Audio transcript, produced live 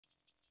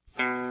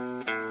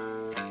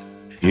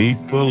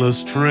People are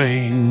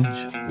strange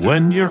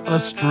when you're a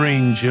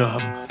stranger.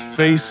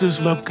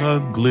 Faces look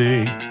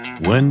ugly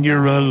when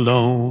you're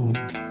alone.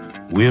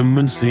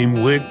 Women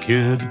seem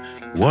wicked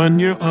when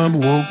you're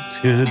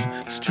unwanted.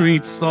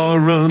 Streets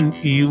are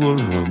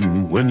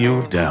uneven when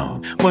you're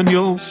down. When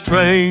you're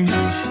strange,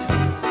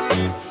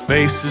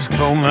 faces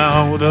come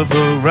out of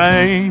the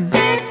rain.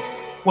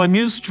 When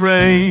you're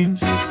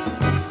strange,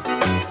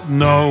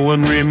 no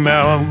one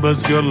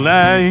remembers your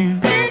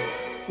name.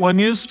 When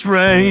you're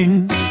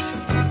strange,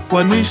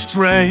 when you're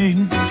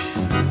strange,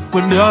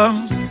 when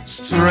you're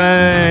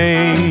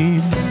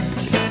strange.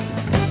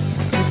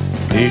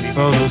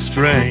 People are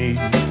strange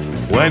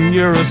when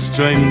you're a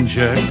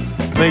stranger.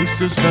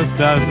 Faces look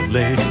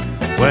ugly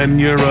when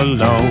you're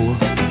alone.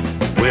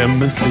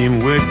 Women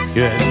seem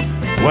wicked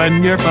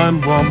when you're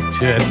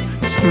unwanted.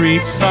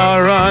 Streets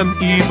are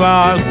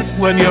uneven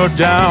when you're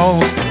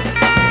down.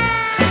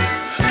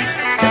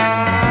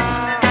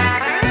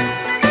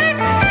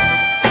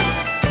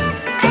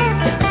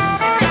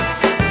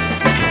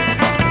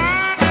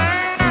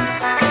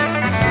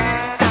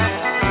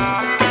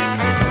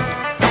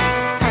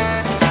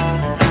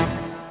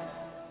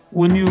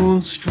 When you're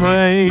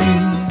strange,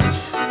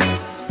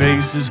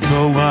 faces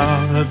come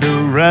out of the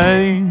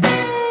rain.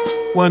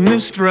 When you're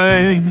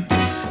strange,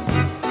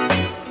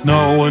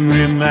 no one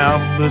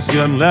remembers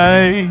your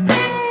name.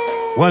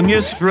 When you're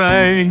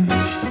strange,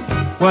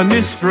 when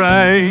you're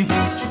strange,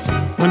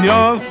 when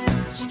you're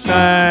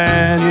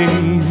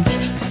strange,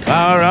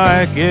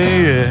 alright,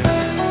 yeah.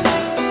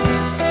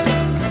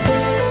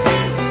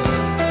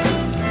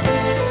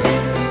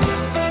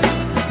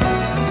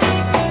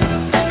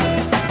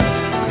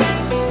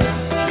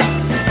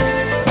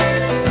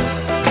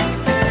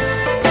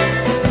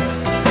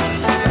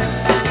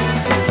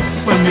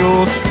 When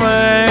you're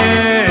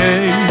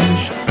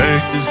strange,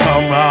 faces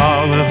come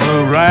out of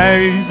the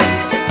rain.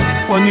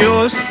 When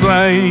you're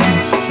strange,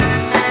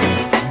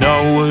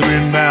 no one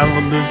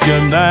remembers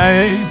your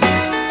name.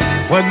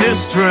 When you're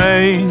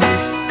strange,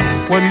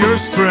 when you're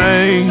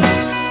strange,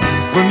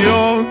 when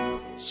you're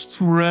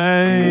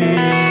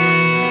strange.